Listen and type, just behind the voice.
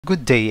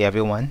Good day,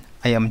 everyone.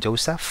 I am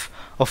Joseph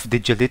of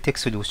Digilytic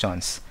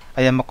Solutions.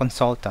 I am a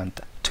consultant,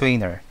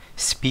 trainer,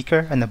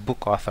 speaker, and a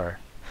book author.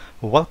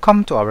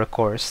 Welcome to our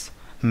course,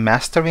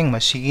 Mastering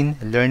Machine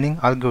Learning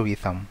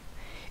Algorithm.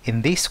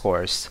 In this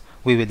course,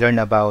 we will learn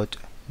about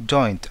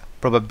joint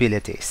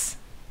probabilities.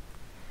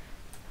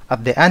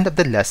 At the end of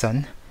the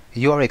lesson,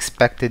 you are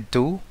expected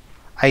to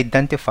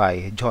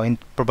identify joint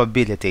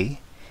probability,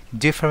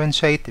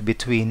 differentiate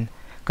between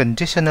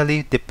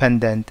conditionally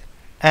dependent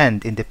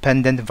and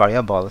independent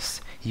variables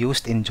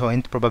used in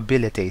joint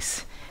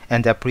probabilities,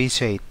 and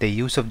appreciate the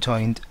use of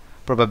joint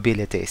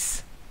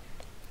probabilities.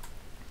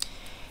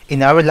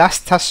 In our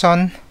last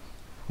session,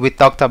 we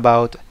talked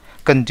about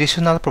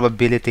conditional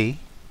probability.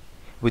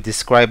 We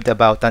described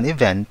about an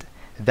event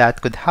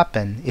that could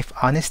happen if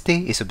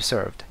honesty is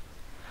observed.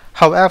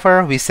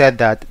 However, we said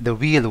that the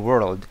real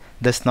world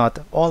does not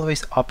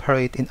always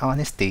operate in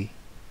honesty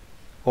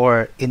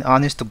or in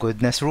honest to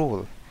goodness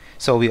rule.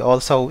 So we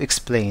also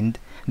explained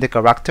the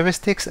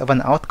characteristics of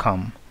an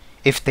outcome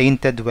if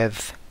tainted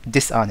with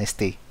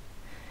dishonesty.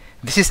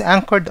 This is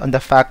anchored on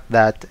the fact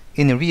that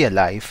in real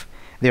life,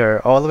 there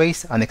are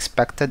always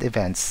unexpected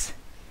events.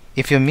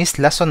 If you missed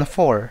lesson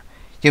 4,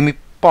 you may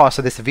pause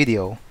this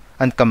video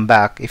and come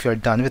back if you're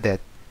done with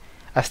it,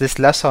 as this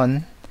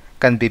lesson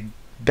can be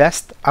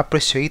best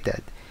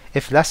appreciated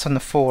if lesson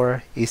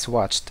 4 is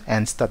watched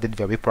and studied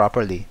very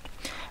properly.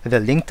 The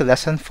link to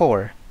lesson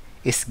 4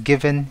 is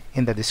given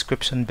in the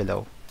description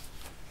below.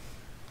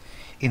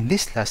 In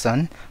this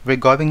lesson, we're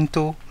going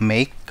to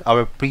make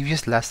our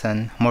previous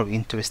lesson more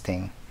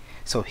interesting.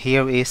 So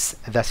here is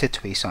the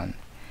situation.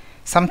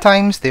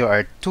 Sometimes there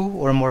are 2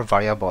 or more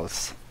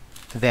variables.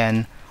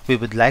 Then we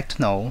would like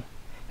to know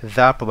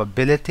the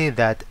probability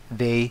that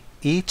they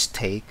each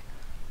take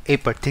a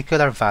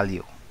particular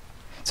value.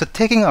 So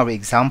taking our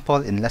example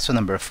in lesson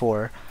number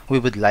 4, we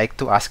would like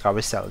to ask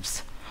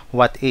ourselves,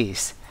 what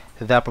is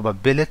the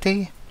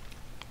probability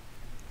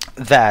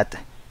that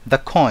the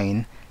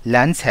coin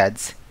lands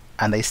heads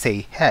and I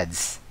say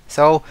heads?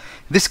 So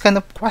this kind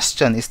of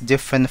question is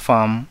different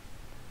from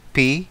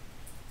P,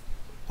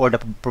 or the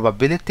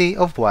probability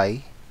of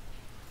Y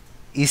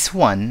is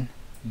 1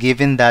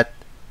 given that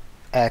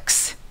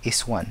X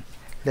is 1.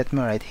 Let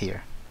me write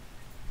here.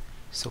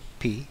 So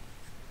P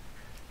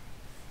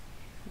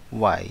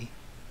Y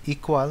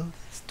equals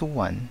to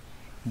 1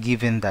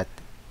 given that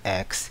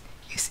X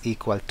is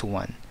equal to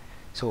 1.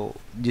 So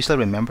do you still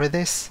remember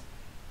this?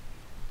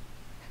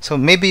 So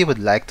maybe you would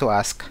like to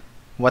ask,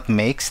 what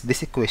makes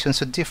this equation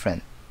so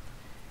different?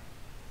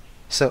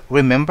 So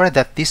remember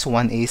that this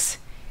one is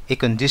a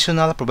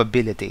conditional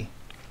probability.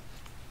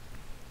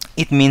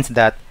 It means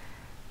that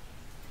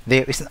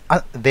there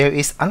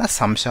is an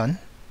assumption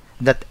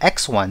that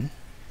x1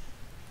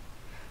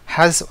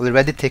 has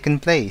already taken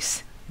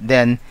place.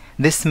 Then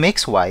this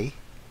makes y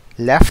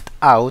left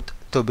out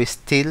to be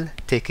still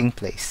taking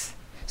place.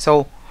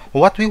 So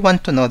what we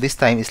want to know this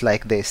time is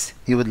like this.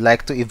 You would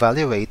like to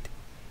evaluate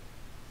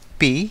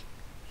P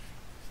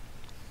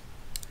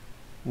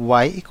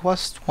y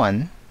equals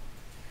 1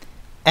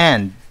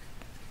 and,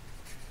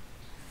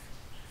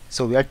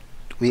 so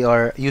we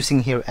are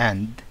using here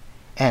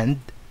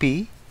and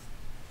P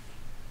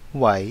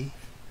y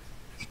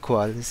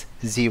equals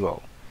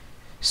 0.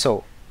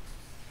 So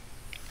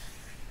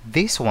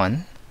this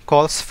one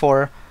calls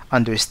for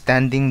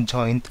understanding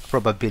joint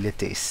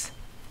probabilities.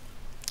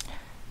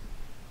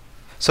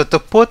 So to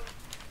put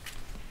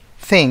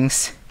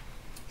things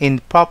in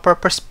proper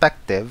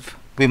perspective,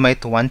 we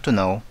might want to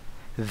know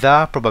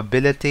the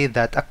probability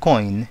that a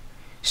coin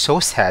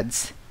shows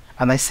heads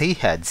and I say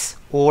heads,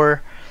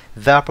 or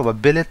the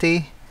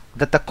probability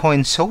that a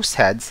coin shows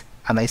heads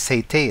and I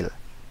say tail.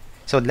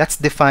 So let's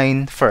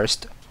define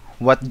first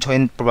what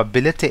joint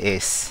probability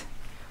is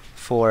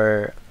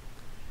for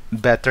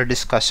better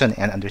discussion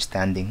and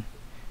understanding.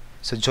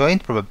 So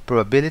joint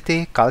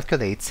probability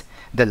calculates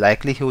the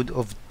likelihood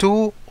of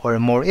 2 or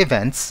more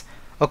events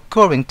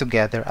occurring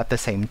together at the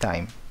same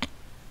time.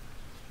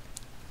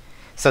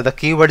 So the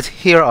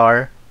keywords here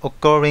are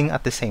occurring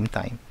at the same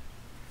time.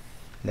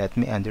 Let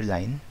me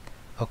underline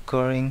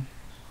occurring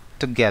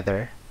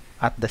together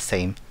at the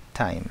same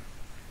time.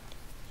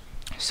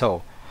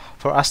 So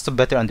for us to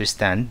better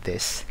understand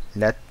this,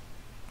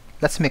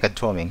 let's make a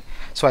drawing.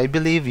 So I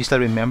believe you still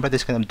remember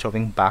this kind of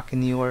drawing back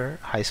in your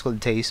high school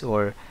days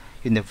or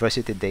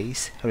university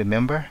days.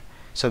 Remember?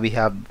 So we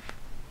have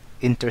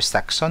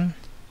intersection.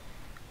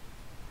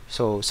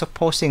 So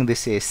supposing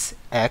this is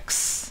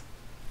X,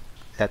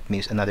 let me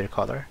use another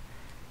color,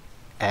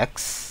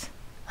 X,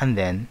 and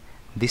then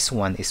this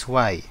one is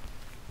Y.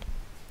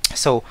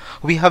 So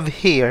we have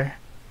here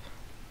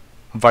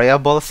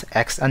variables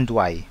X and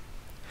Y.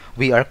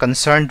 We are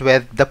concerned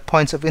with the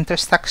points of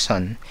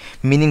intersection,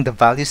 meaning the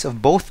values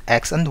of both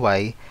X and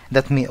Y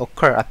that may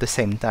occur at the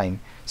same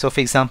time. So for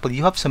example,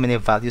 you have so many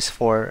values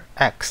for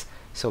X.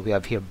 So we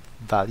have here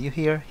value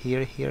here,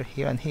 here, here,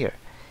 here, and here.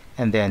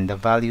 And then the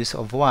values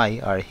of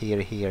Y are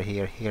here, here,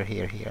 here, here,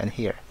 here, here, and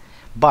here.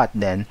 But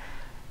then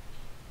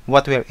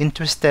what we are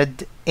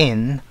interested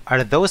in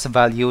are those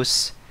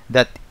values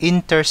that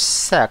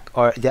intersect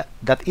or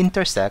that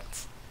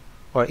intersects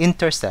or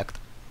intersect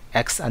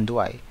x and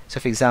y. So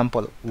for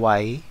example,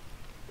 y,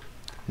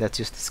 let's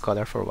use this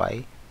color for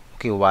y.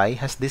 Okay, y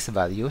has these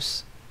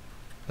values,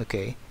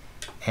 okay,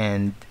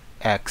 and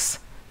x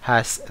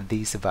has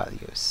these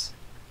values.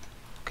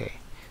 Okay,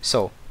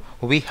 so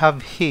we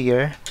have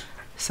here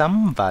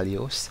some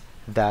values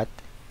that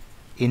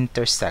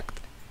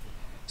intersect.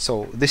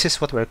 So this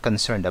is what we're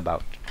concerned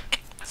about.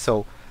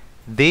 So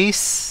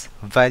these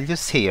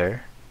values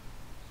here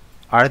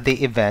are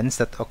the events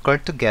that occur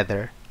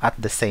together at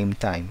the same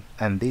time,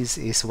 and this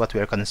is what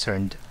we're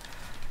concerned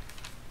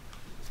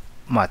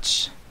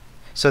much.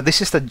 So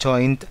this is the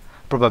joint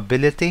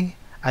probability,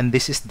 and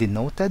this is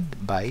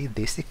denoted by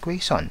this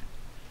equation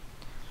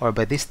or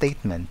by this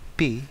statement: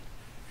 P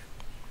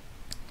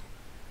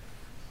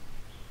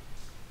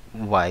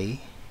y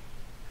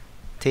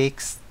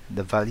takes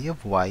the value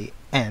of y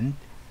and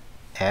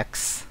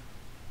x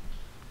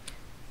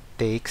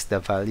takes the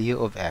value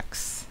of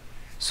x.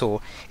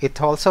 So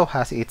it also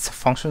has its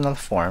functional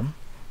form,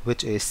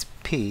 which is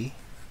P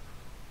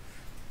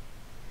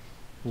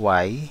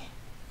y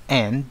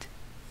and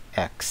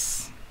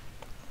x.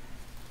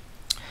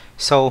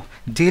 So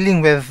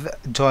dealing with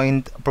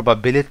joint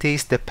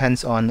probabilities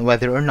depends on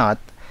whether or not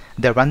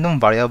the random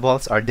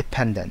variables are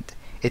dependent.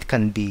 It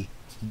can be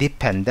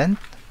dependent,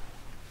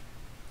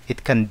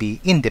 it can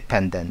be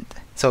independent.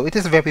 So it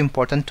is very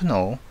important to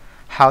know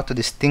how to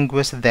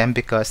distinguish them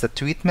because the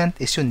treatment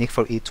is unique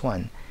for each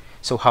one.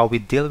 So how we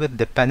deal with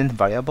dependent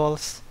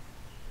variables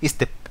is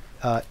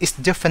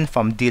different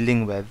from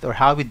dealing with, or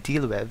how we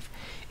deal with,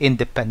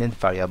 independent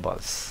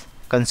variables,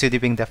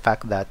 considering the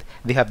fact that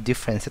they have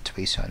different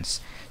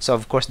situations. So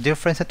of course,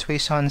 different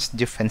situations,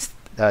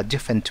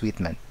 different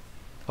treatment,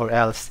 or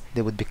else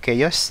there would be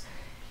chaos,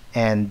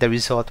 and the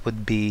result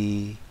would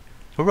be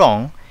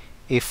wrong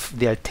if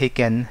they are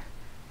taken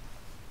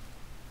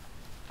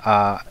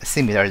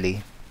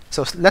similarly.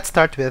 So let's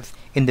start with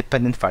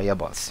independent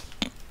variables.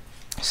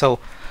 So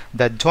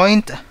the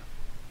joint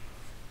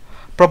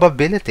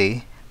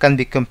probability can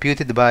be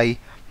computed by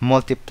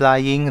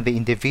multiplying the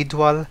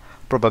individual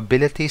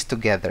probabilities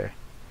together.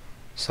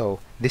 So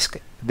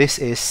this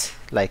is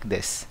like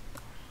this: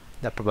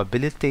 the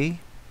probability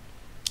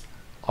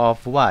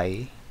of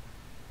y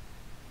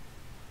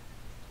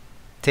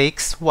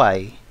takes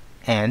y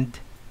and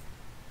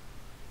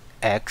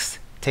x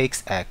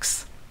takes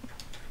x.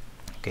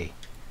 Okay,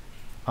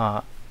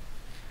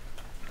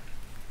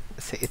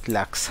 say it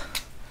lacks,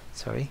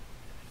 sorry.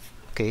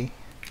 Okay,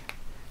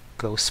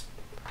 close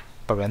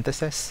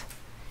parenthesis,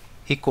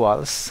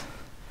 equals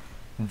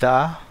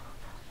the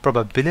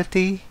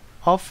probability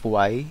of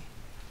y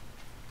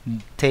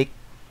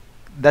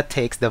that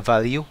takes the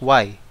value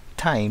y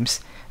times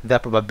the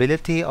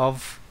probability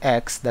of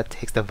x that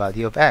takes the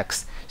value of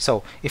x.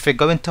 So if we're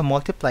going to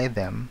multiply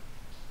them,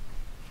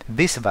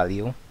 this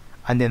value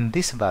and then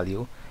this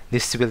value,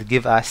 this will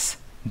give us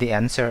the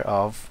answer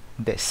of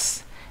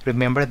this.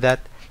 Remember that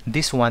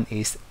this one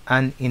is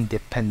an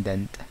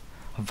independent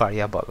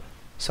variable.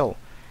 So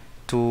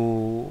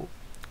to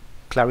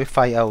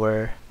clarify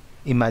our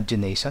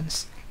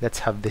imaginations, let's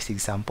have this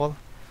example.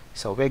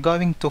 So we're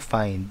going to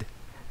find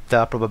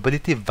the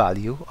probability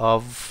value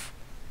of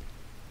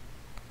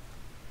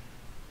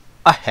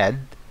a head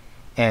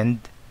and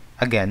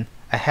again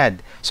a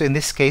head. So in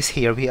this case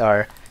here we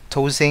are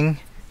tossing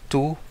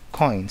two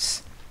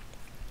coins.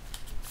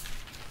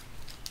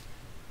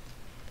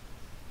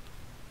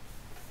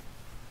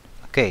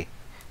 Okay,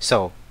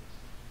 so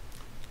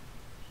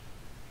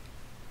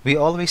we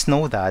always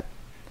know that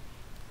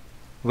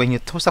when you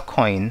toss a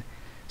coin,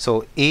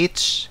 so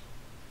each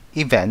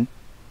event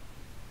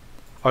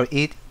or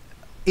each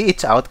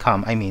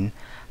outcome, I mean,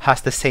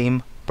 has the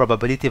same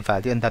probability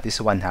value, and that is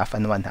 1/2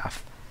 and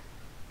 1/2.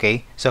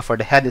 Okay, so for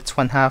the head it's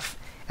 1/2,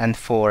 and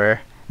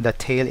for the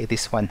tail it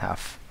is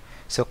 1/2.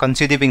 So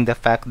considering the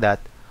fact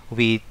that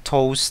we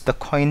toss the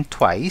coin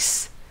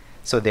twice,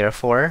 so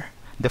therefore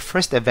the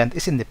first event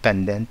is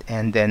independent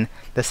and then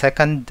the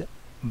second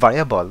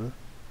variable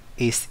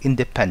is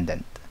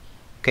independent.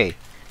 Okay,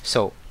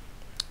 so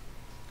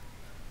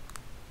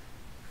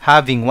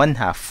having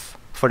 1/2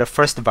 for the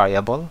first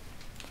variable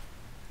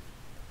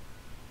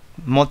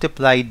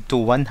multiplied to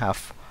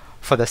 1/2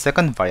 for the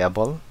second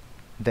variable,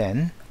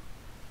 then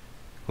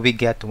we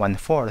get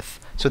 1/4.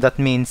 So that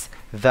means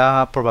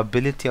the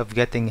probability of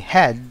getting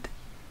head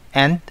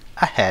and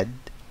a head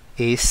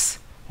is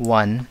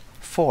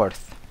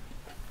 1/4.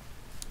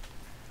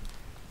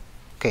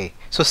 Okay,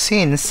 so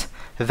since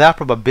the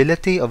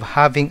probability of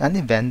having an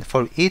event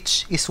for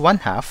each is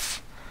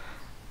 1/2,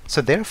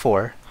 so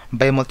therefore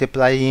by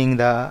multiplying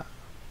the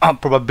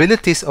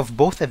probabilities of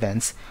both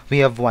events, we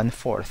have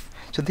 1/4.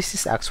 So this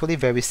is actually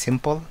very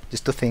simple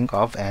just to think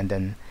of and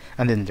then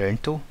learn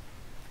to.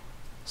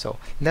 So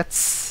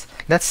let's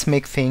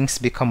make things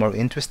become more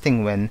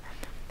interesting when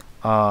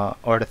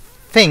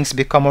things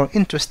become more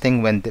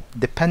interesting when the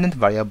dependent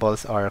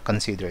variables are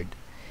considered,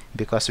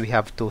 because we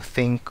have to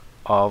think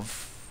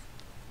of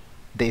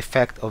the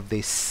effect of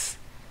this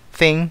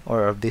thing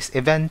or of this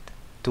event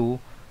to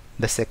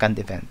the second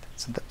event.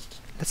 So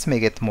let's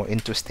make it more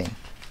interesting.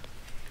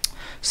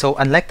 So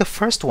unlike the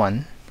first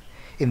one,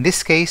 in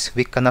this case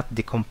we cannot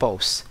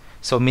decompose.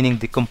 So meaning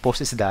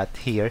decompose is that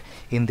here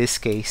in this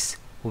case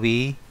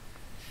we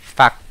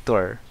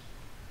factor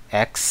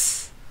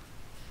x,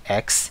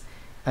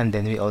 and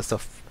then we also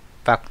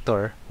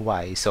factor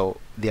y, so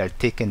they are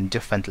taken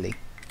differently.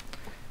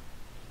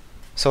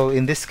 So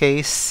in this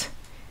case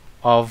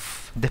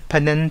of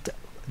dependent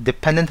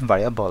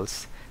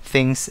variables,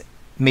 things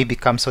may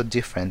become so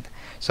different.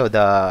 So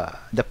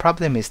the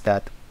problem is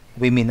that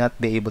we may not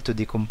be able to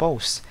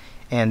decompose.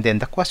 And then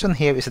the question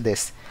here is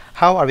this: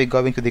 how are we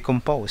going to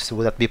decompose?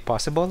 Will that be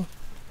possible?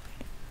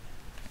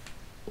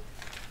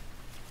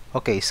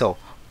 Okay, so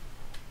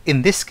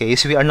in this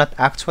case we are not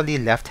actually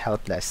left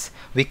helpless.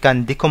 We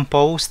can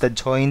decompose the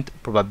joint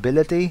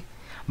probability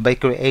by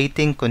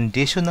creating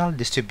conditional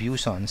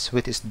distributions,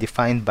 which is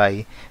defined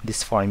by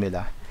this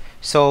formula.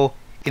 So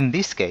in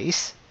this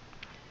case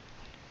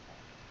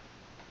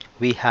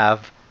we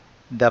have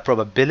the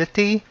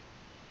probability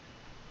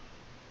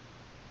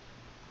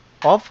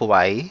of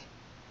y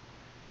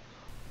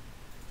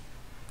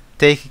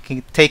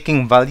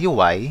taking value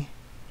y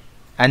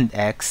and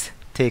x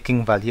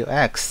taking value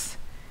x,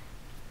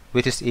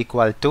 which is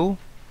equal to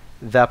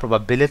the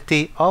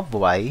probability of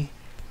y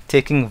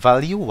taking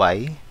value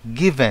y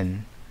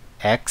given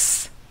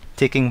x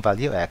taking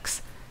value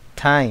x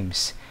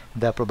times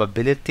the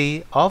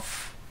probability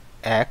of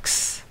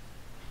x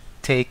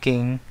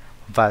taking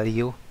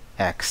value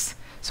x.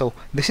 So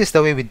this is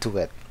the way we do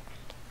it.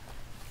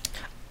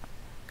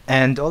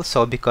 And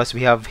also because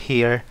we have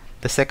here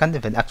the second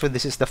event, actually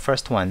this is the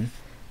first one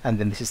and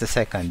then this is the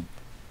second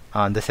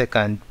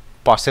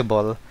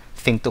possible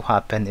thing to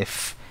happen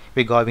if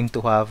we're going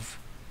to have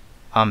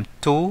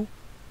two,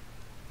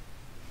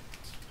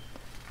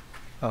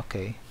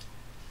 okay,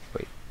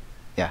 wait,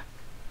 yeah,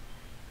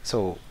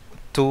 so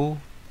two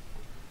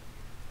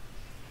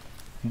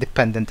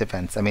dependent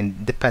events,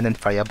 dependent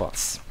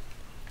variables.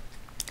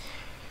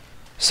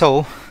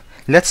 So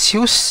let's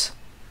use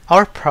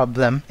our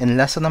problem in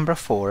lesson number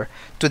 4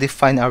 to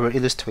define our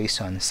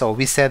illustration. So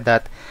we said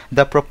that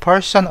the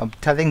proportion of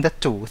telling the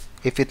truth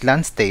if it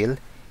lands tail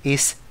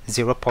is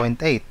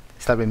 0.8.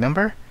 Still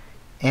remember?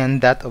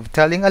 And that of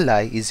telling a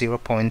lie is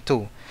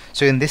 0.2.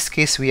 So in this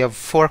case we have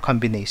 4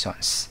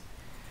 combinations.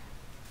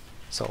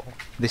 So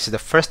this is the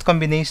first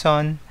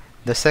combination,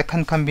 the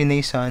second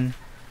combination,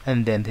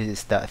 and then this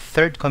is the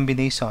third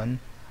combination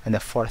and the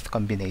fourth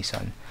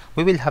combination.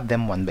 We will have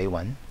them one by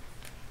one.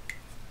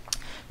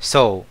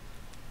 So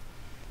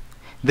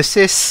this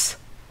is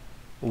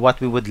what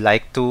we would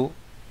like to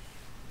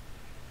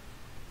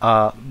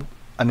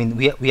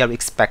we are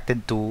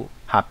expected to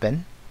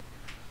happen.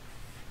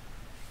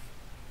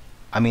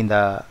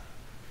 The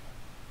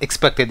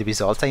expected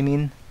results,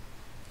 and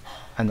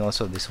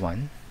also this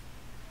one.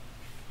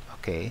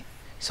 Okay,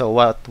 so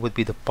what would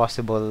be the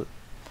possible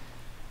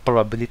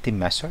probability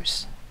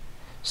measures?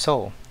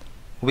 So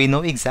we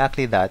know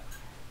exactly that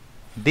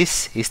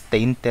this is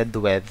tainted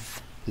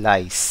with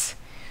lies.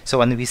 So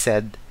when we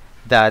said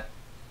that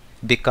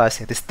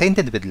because it is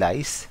tainted with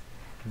lies,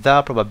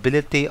 the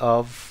probability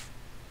of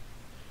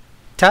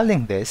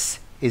telling this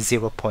is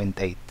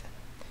 0.8.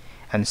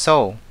 And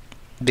so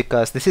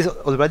because this is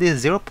already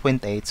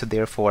 0.8, so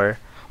therefore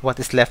what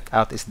is left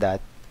out is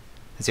that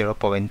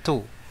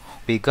 0.2.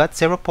 We got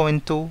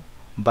 0.2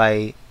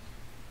 by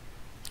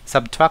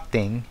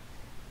subtracting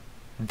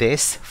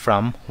this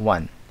from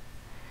 1.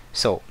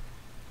 So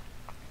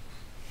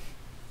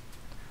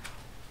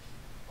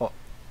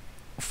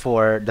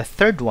for the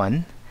third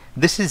one,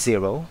 this is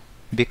 0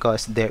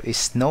 because there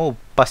is no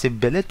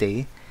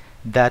possibility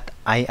that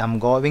I am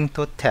going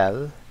to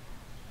tell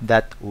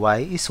that y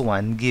is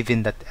 1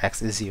 given that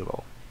x is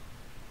 0.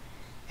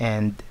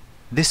 And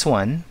this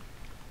one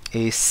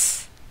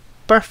is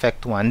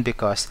perfect one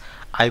because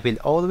I will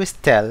always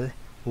tell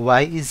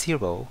y is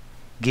 0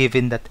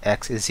 given that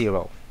x is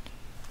 0.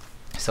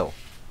 So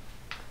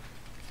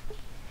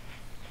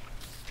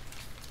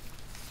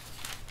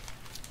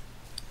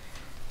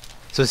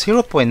So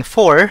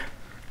 0.4,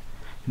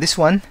 this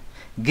one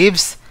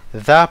gives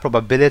the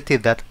probability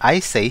that I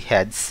say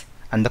heads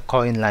and the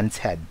coin lands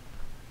head.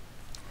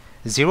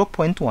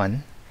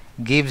 0.1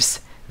 gives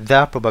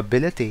the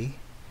probability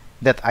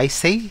that I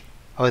say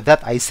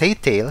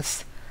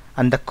tails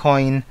and the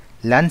coin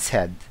lands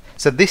head.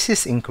 So this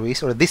is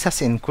increased, or this has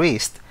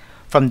increased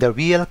from the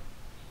real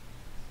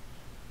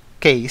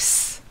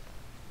case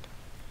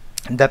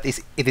that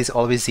it is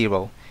always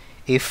 0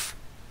 if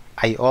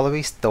I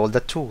always told the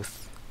truth.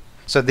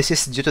 So this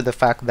is due to the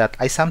fact that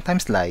I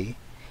sometimes lie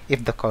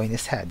if the coin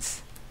is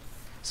heads.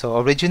 So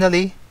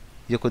originally,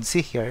 you could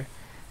see here,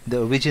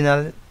 the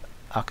original,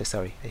 okay,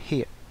 sorry,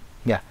 here,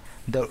 yeah,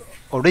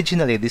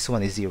 originally this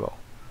one is 0.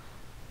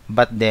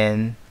 But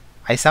then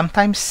I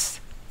sometimes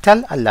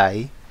tell a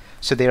lie,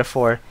 so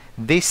therefore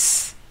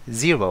this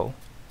 0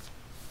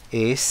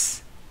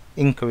 is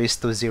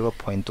increased to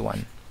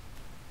 0.1.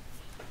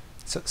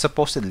 So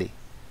supposedly.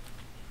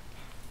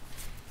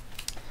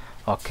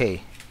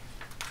 Okay.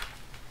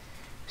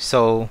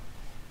 So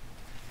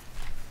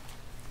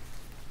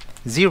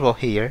 0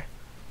 here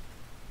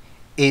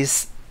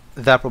is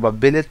the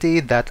probability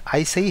that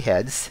I say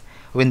heads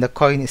when the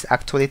coin is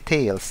actually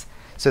tails.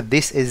 So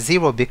this is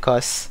 0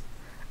 because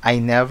I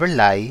never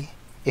lie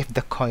if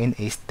the coin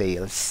is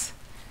tails.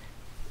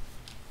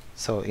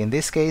 So in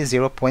this case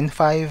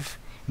 0.5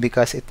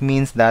 because it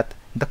means that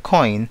the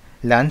coin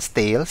lands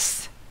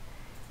tails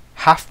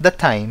half the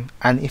time,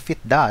 and if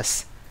it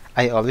does,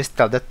 I always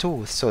tell the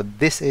truth. So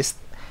this is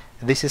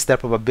the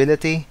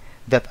probability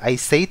that I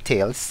say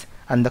tails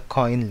and the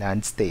coin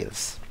lands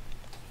tails.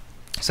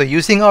 So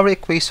using our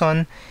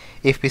equation,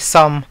 if we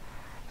sum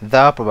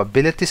the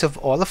probabilities of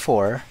all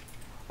four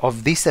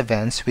of these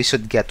events, we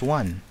should get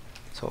 1.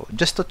 So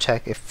just to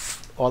check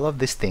if all of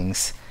these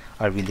things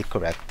are really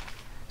correct.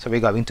 So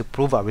we're going to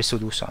prove our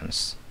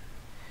solutions.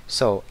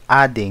 So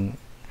adding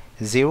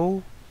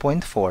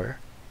 0.4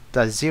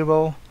 plus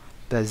 0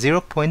 plus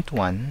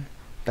 0.1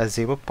 plus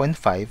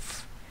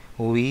 0.5,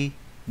 we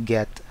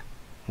get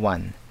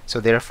 1. So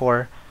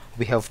therefore,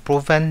 we have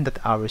proven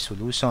that our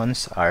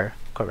solutions are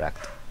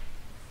correct.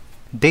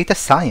 Data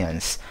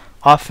science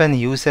often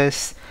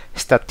uses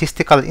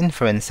statistical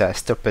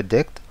inferences to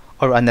predict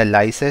or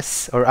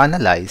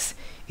analyze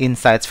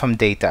insights from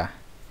data.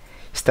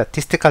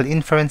 Statistical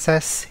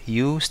inferences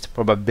used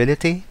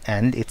probability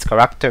and its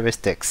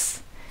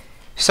characteristics.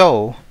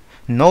 So,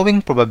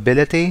 knowing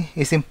probability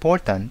is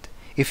important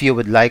if you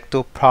would like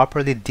to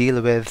properly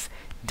deal with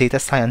data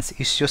science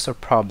issues or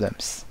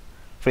problems.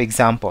 For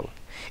example,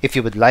 if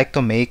you would like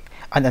to make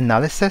an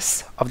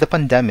analysis of the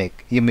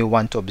pandemic, you may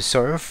want to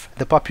observe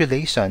the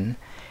population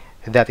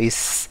that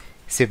is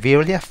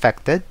severely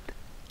affected,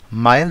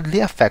 mildly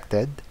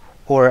affected,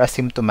 or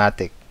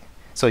asymptomatic.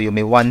 So you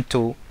may want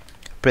to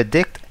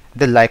predict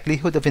the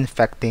likelihood of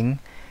infecting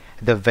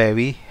the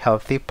very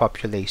healthy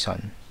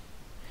population.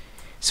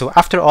 So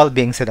after all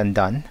being said and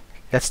done,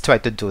 let's try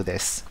to do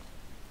this.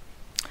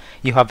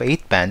 You have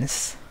 8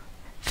 pens,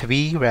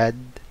 3 red,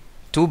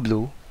 2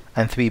 blue,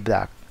 and 3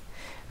 black.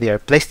 They are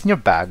placed in your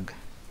bag,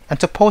 and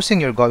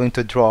supposing you're going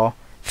to draw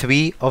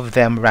 3 of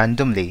them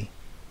randomly,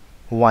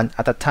 one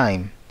at a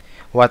time.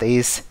 What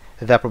is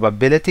the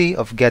probability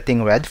of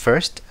getting red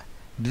first,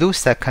 blue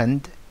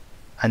second,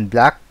 and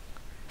black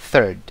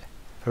third?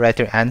 Write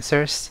your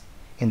answers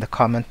in the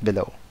comment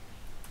below.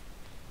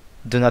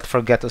 Do not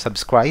forget to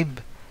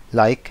subscribe,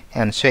 like,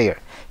 and share.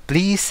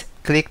 Please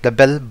click the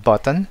bell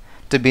button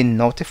to be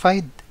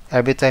notified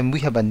every time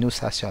we have a new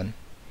session.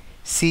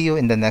 See you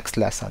in the next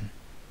lesson.